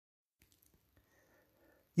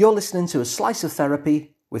You're listening to A Slice of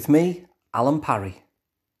Therapy with me, Alun Parry.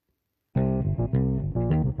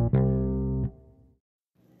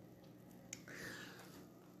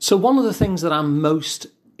 So one of the things that I'm most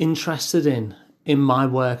interested in my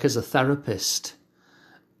work as a therapist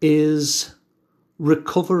is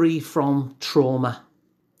recovery from trauma.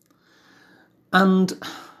 And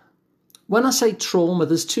when I say trauma,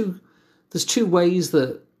 there's two ways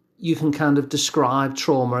that you can kind of describe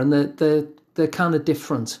trauma, and they're kind of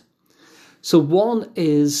different. So one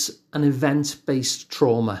is an event-based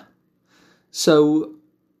trauma. So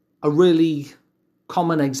a really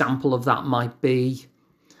common example of that might be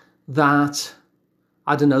that,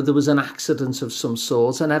 I don't know, there was an accident of some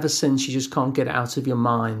sort, and ever since you just can't get it out of your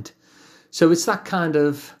mind. So it's that kind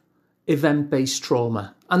of event-based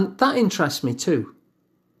trauma. And that interests me too.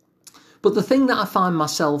 But the thing that I find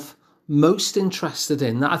myself most interested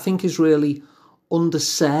in, that I think is really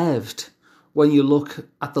underserved when you look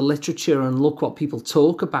at the literature and look what people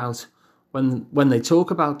talk about when they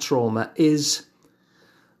talk about trauma, is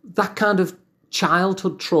that kind of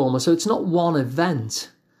childhood trauma. So it's not one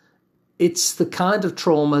event. It's the kind of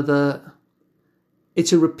trauma that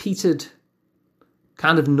it's a repeated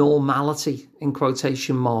kind of normality, in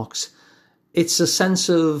quotation marks. It's a sense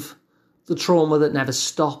of the trauma that never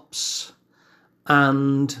stops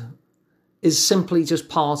and is simply just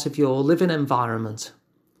part of your living environment.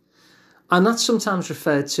 And that's sometimes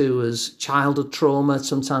referred to as childhood trauma,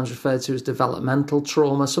 sometimes referred to as developmental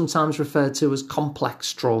trauma, sometimes referred to as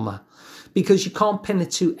complex trauma, because you can't pin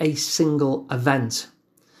it to a single event.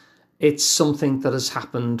 It's something that has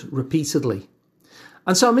happened repeatedly.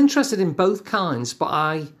 And so I'm interested in both kinds, but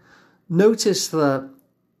I notice that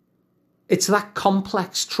it's that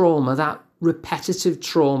complex trauma, that repetitive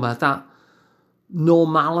trauma, that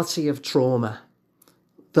normality of trauma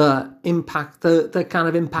that kind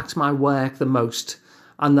of impacts my work the most,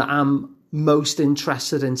 and that I'm most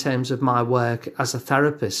interested in terms of my work as a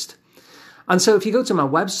therapist. And so if you go to my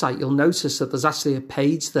website, you'll notice that there's actually a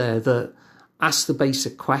page there that asks the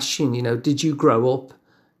basic question, did you grow up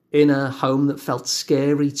in a home that felt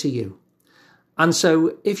scary to you? And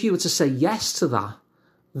so if you were to say yes to that,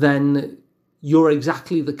 then you're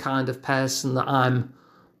exactly the kind of person that I'm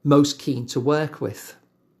most keen to work with.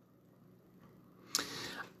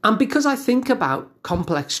 And because I think about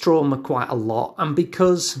complex trauma quite a lot, and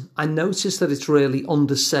because I notice that it's really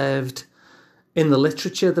underserved in the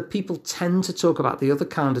literature, that people tend to talk about the other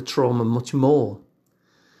kind of trauma much more,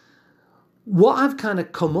 what I've kind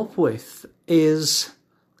of come up with is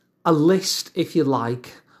a list, if you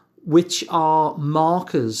like, which are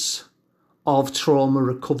markers of trauma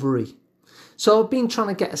recovery. So I've been trying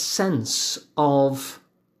to get a sense of,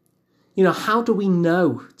 how do we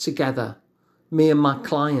know together, me and my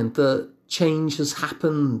client, that change has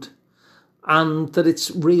happened and that it's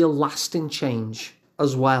real lasting change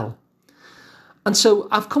as well. And so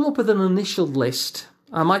I've come up with an initial list.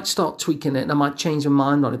 I might start tweaking it and I might change my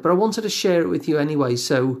mind on it, but I wanted to share it with you anyway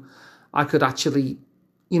so I could actually,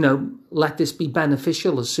 let this be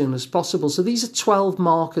beneficial as soon as possible. So these are 12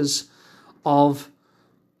 markers of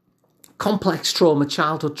complex trauma,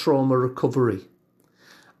 childhood trauma recovery.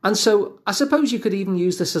 And so I suppose you could even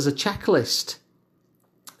use this as a checklist,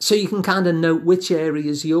 so you can kind of note which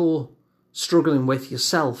areas you're struggling with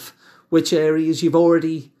yourself, which areas you've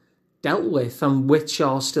already dealt with and which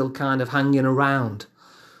are still kind of hanging around.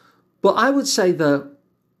 But I would say that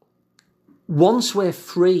once we're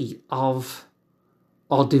free of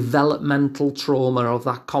our developmental trauma, of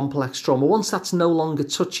that complex trauma, once that's no longer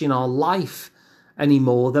touching our life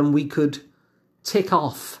anymore, then we could tick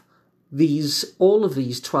off all of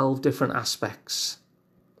these 12 different aspects.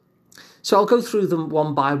 So I'll go through them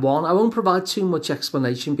one by one. I won't provide too much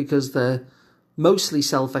explanation because they're mostly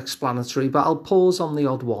self-explanatory, but I'll pause on the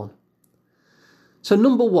odd one. So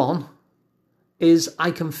number one is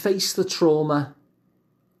I can face the trauma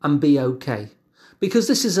and be okay. Because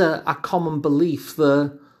this is a common belief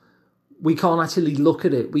that we can't actually look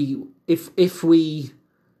at it. If we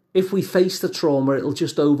face the trauma, it'll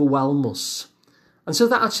just overwhelm us. And so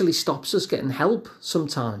that actually stops us getting help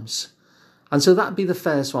sometimes. And so that'd be the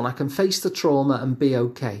first one. I can face the trauma and be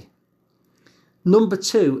okay. Number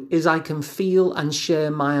two is I can feel and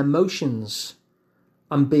share my emotions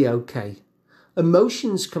and be okay.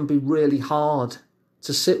 Emotions can be really hard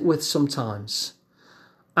to sit with sometimes.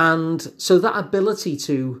 And so that ability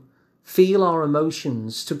to feel our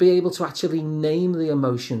emotions, to be able to actually name the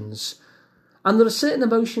emotions. And there are certain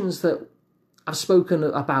emotions that I've spoken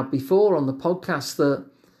about before on the podcast that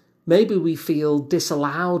maybe we feel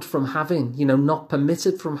disallowed from having, not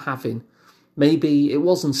permitted from having. Maybe it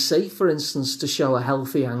wasn't safe, for instance, to show a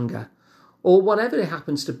healthy anger, or whatever it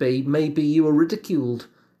happens to be. Maybe you were ridiculed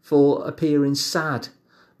for appearing sad.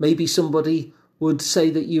 Maybe somebody would say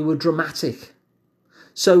that you were dramatic.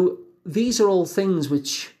 So these are all things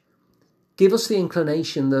which give us the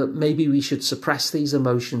inclination that maybe we should suppress these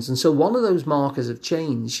emotions. And so one of those markers of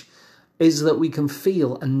change is that we can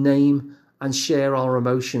feel and name and share our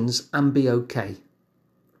emotions and be okay.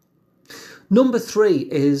 Number 3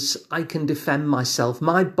 is I can defend myself.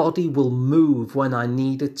 My body will move when I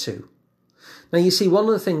need it to. Now, you see, one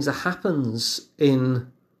of the things that happens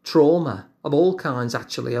in trauma, of all kinds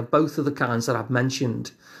actually, of both of the kinds that I've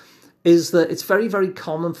mentioned, is that it's very, very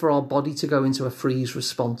common for our body to go into a freeze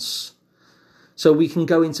response. So we can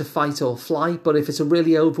go into fight or flight, but if it's a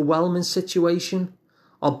really overwhelming situation,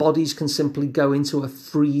 our bodies can simply go into a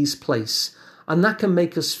freeze place. And that can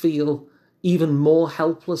make us feel even more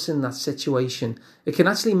helpless in that situation. It can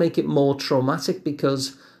actually make it more traumatic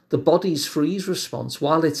because the body's freeze response,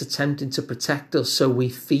 while it's attempting to protect us so we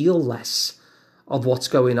feel less of what's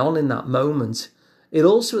going on in that moment, it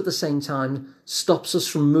also at the same time stops us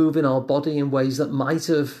from moving our body in ways that might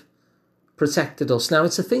have protected us. Now,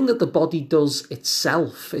 it's a thing that the body does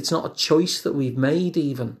itself. It's not a choice that we've made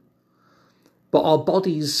even. But our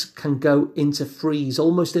bodies can go into freeze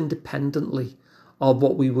almost independently of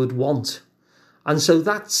what we would want. And so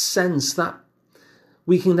that sense that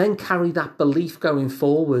we can then carry that belief going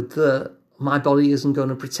forward that my body isn't going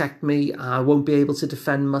to protect me, I won't be able to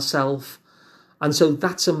defend myself. And so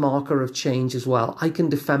that's a marker of change as well. I can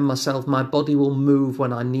defend myself. My body will move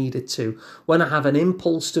when I need it to. When I have an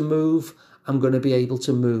impulse to move, I'm going to be able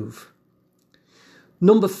to move.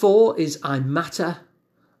 Number 4 is I matter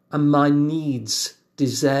and my needs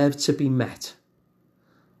deserve to be met.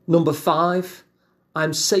 Number 5,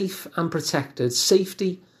 I'm safe and protected.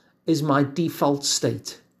 Safety is my default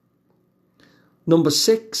state. Number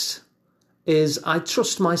 6 is I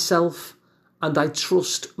trust myself and I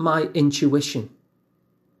trust my intuition.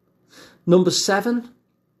 Number 7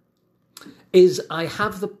 is I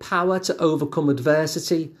have the power to overcome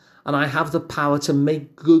adversity and I have the power to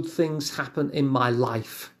make good things happen in my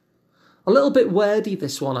life. A little bit wordy,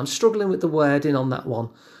 this one. I'm struggling with the wording on that one.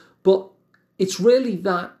 But it's really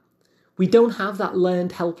that we don't have that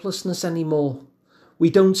learned helplessness anymore.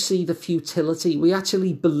 We don't see the futility. We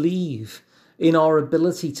actually believe in our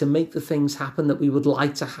ability to make the things happen that we would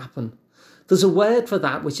like to happen. There's a word for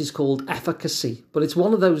that which is called efficacy, but it's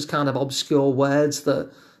one of those kind of obscure words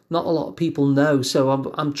that not a lot of people know. So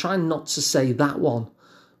I'm trying not to say that one.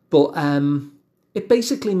 But it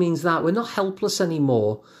basically means that we're not helpless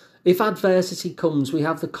anymore. If adversity comes, we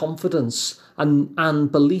have the confidence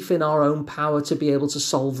and belief in our own power to be able to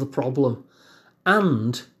solve the problem.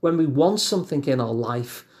 And when we want something in our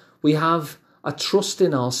life, we have a trust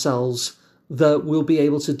in ourselves that we'll be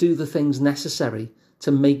able to do the things necessary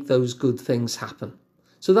to make those good things happen.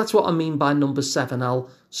 So that's what I mean by number 7. I'll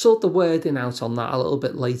sort the wording out on that a little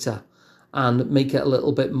bit later and make it a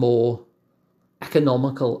little bit more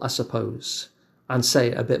economical, I suppose, and say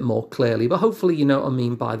it a bit more clearly. But hopefully you know what I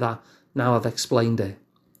mean by that now I've explained it.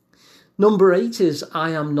 Number 8 is I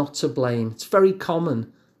am not to blame. It's very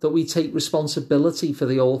common that we take responsibility for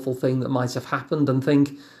the awful thing that might have happened and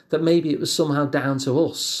think that maybe it was somehow down to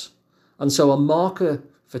us. And so a marker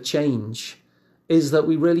for change is that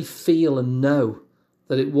we really feel and know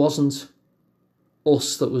that it wasn't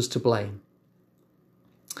us that was to blame.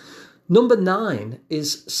 Number 9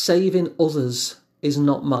 is saving others is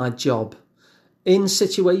not my job. In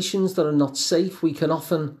situations that are not safe, we can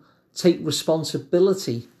often take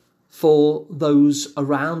responsibility for those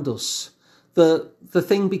around us. The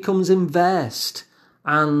thing becomes inversed,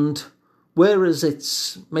 and whereas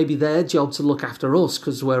it's maybe their job to look after us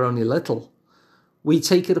because we're only little, we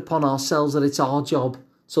take it upon ourselves that it's our job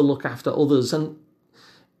to look after others. And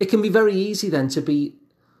it can be very easy then to be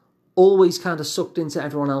always kind of sucked into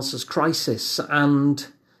everyone else's crisis, and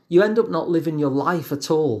you end up not living your life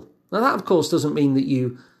at all. Now, that, of course, doesn't mean that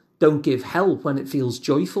you don't give help when it feels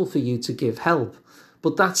joyful for you to give help.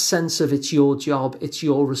 But that sense of it's your job, it's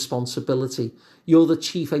your responsibility. You're the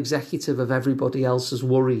chief executive of everybody else's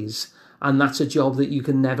worries. And that's a job that you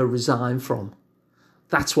can never resign from.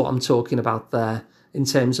 That's what I'm talking about there in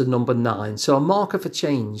terms of number 9. So a marker for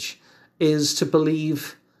change is to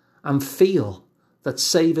believe and feel that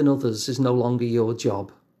saving others is no longer your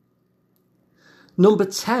job. Number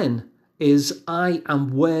 10 is I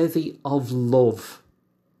am worthy of love.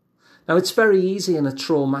 Now, it's very easy in a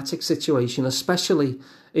traumatic situation, especially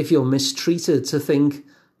if you're mistreated, to think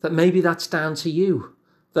that maybe that's down to you,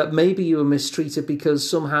 that maybe you were mistreated because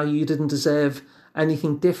somehow you didn't deserve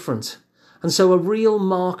anything different. And so a real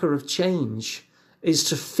marker of change is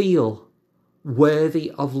to feel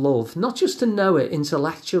worthy of love. Not just to know it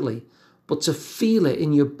intellectually, but to feel it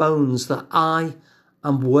in your bones that I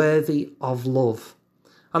am worthy of love.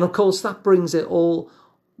 And of course, that brings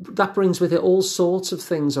with it all sorts of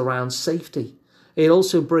things around safety. It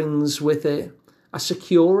also brings with it a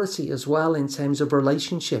security as well in terms of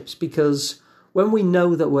relationships, because when we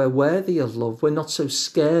know that we're worthy of love, we're not so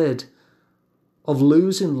scared of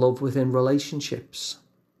losing love within relationships.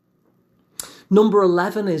 Number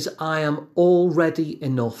 11 is I am already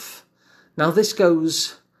enough. Now this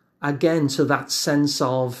goes again to that sense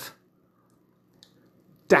of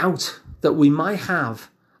doubt that we might have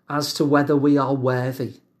as to whether we are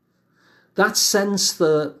worthy. That sense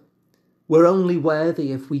that we're only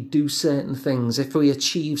worthy if we do certain things, if we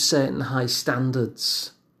achieve certain high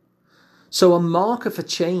standards. So a marker for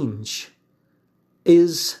change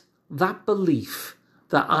is that belief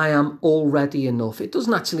that I am already enough. It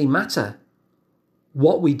doesn't actually matter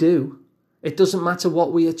what we do. It doesn't matter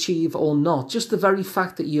what we achieve or not. Just the very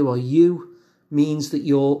fact that you are you means that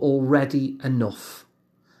you're already enough.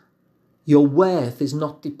 Your worth is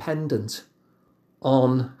not dependent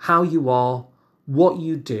on how you are, what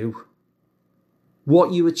you do,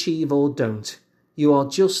 what you achieve or don't. You are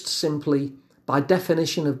just simply, by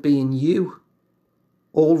definition of being you,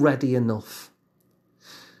 already enough.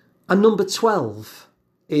 And number 12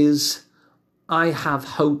 is I have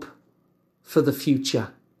hope for the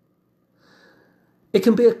future. It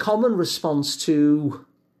can be a common response to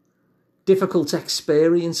difficult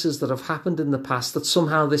experiences that have happened in the past, that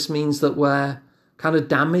somehow this means that we're kind of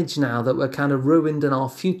damaged now, that we're kind of ruined and our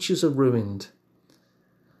futures are ruined.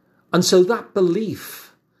 And so that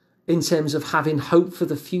belief in terms of having hope for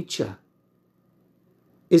the future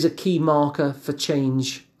is a key marker for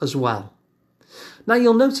change as well. Now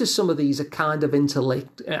you'll notice some of these are kind of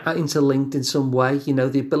interlinked in some way. You know,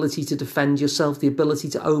 the ability to defend yourself, the ability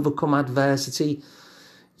to overcome adversity,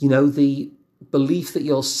 you know, the belief that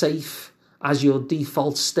you're safe as your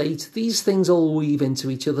default state. These things all weave into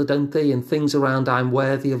each other, don't they? And things around I'm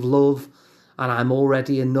worthy of love and I'm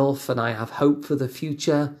already enough and I have hope for the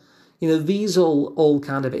future. You know, these all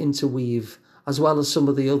kind of interweave, as well as some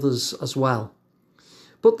of the others as well.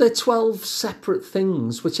 But they're 12 separate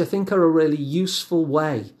things, which I think are a really useful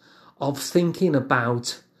way of thinking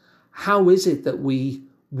about how is it that we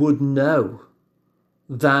would know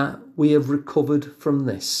that we have recovered from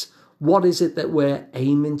this? What is it that we're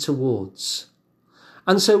aiming towards?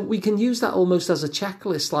 And so we can use that almost as a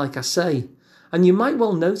checklist, like I say. And you might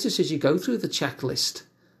well notice as you go through the checklist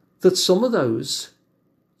that some of those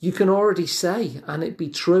you can already say and it be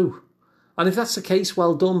true. And if that's the case,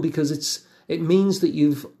 well done, because it means that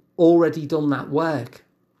you've already done that work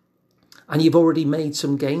and you've already made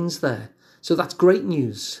some gains there. So that's great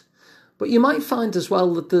news. But you might find as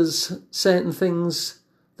well that there's certain things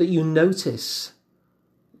that you notice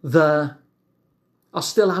that are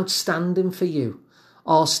still outstanding for you,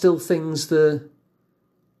 are still things that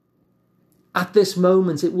at this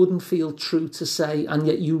moment it wouldn't feel true to say, and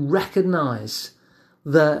yet you recognise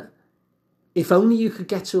that if only you could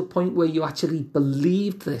get to a point where you actually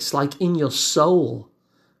believed this, like in your soul,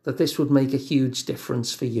 that this would make a huge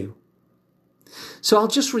difference for you. So I'll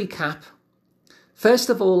just recap. First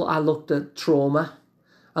of all, I looked at trauma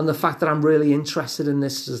and the fact that I'm really interested in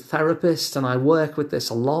this as a therapist and I work with this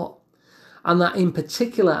a lot. And that in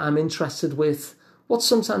particular, I'm interested with what's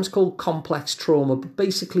sometimes called complex trauma, but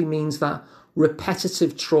basically means that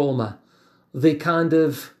repetitive trauma, the kind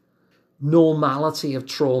of normality of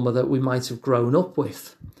trauma that we might have grown up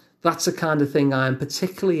with. That's the kind of thing I'm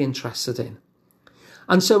particularly interested in.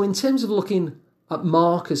 And so in terms of looking at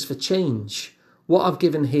markers for change, what I've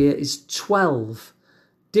given here is 12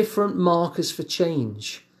 different markers for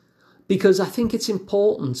change, because I think it's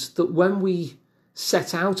important that when we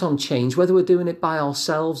set out on change, whether we're doing it by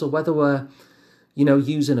ourselves or whether we're,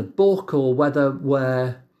 using a book or whether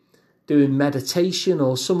we're doing meditation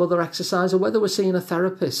or some other exercise or whether we're seeing a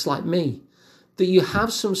therapist like me, that you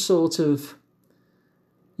have some sort of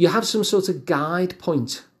guide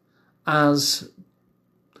point as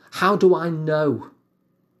how do I know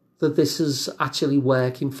that this is actually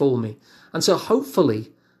working for me? And so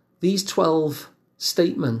hopefully these 12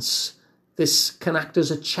 statements, this can act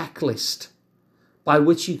as a checklist by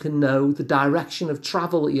which you can know the direction of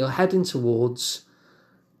travel that you're heading towards,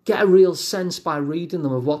 get a real sense by reading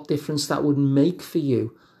them of what difference that would make for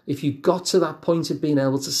you if you got to that point of being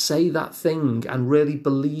able to say that thing and really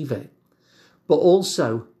believe it. But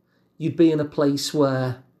also, you'd be in a place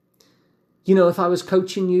where, if I was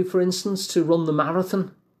coaching you, for instance, to run the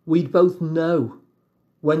marathon, we'd both know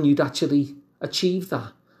when you'd actually achieve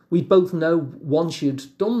that. We'd both know once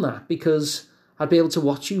you'd done that, because I'd be able to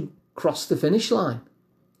watch you cross the finish line.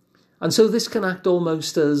 And so this can act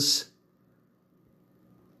almost as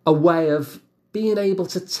a way of being able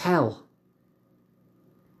to tell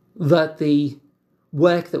that the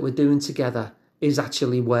work that we're doing together is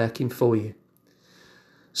actually working for you.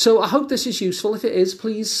 So I hope this is useful. If it is,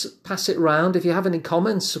 please pass it around. If you have any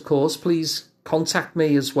comments, of course, please contact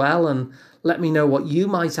me as well and let me know what you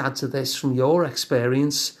might add to this from your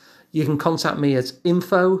experience. You can contact me at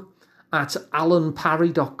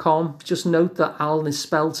info@alunparry.com. Just note that Alun is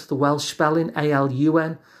spelled the Welsh spelling,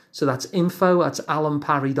 A-L-U-N. So that's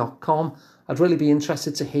info@alunparry.com. I'd really be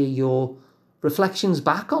interested to hear your reflections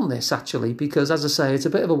back on this, actually, because, as I say, it's a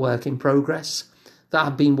bit of a work in progress that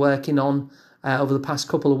I've been working on over the past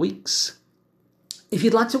couple of weeks. If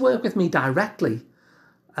you'd like to work with me directly,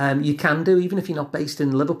 you can do, even if you're not based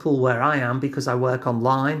in Liverpool where I am, because I work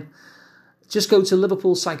online. Just go to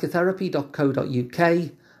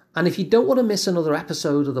liverpoolpsychotherapy.co.uk. And if you don't want to miss another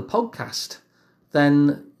episode of the podcast,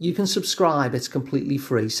 then you can subscribe. It's completely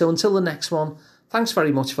free. So until the next one, thanks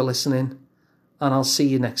very much for listening, and I'll see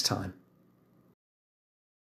you next time.